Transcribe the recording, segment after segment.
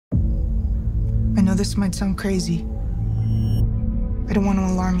know this might sound crazy. I don't want to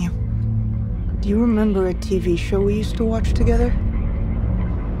alarm you. Do you remember a TV show we used to watch together?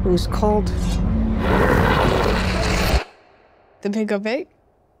 It was called... The Pink Opaque?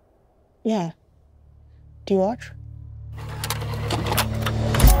 Yeah. Do you watch?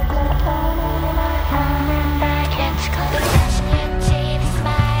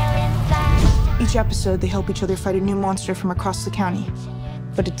 Each episode, they help each other fight a new monster from across the county.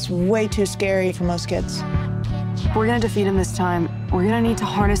 But it's way too scary for most kids. If we're gonna defeat him this time, we're gonna need to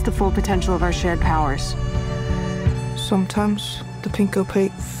harness the full potential of our shared powers. Sometimes the Pink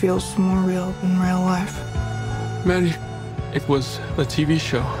Opaque feels more real than real life. Maddie, it was a TV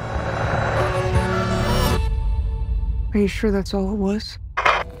show. Are you sure that's all it was?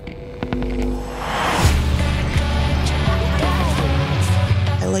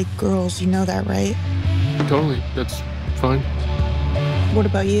 I like girls, you know that, right? Totally, that's fine. What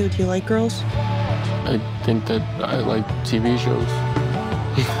about you? Do you like girls? I think that I like TV shows.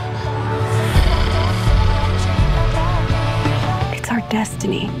 It's our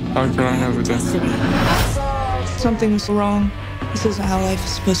destiny. How can I have a destiny? Something's wrong. This isn't how life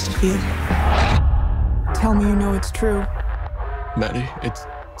is supposed to feel. Tell me you know it's true. Maddie, it's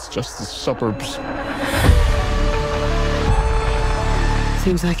just the suburbs.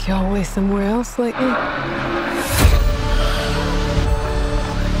 Seems like you're always somewhere else lately.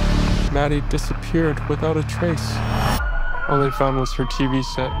 Maddie disappeared without a trace. All they found was her TV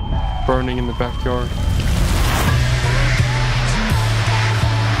set burning in the backyard.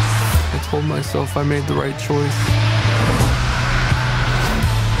 I told myself I made the right choice.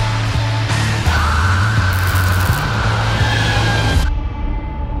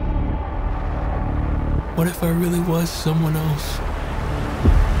 What if I really was someone else?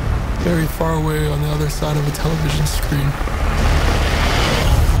 Very far away on the other side of a television screen.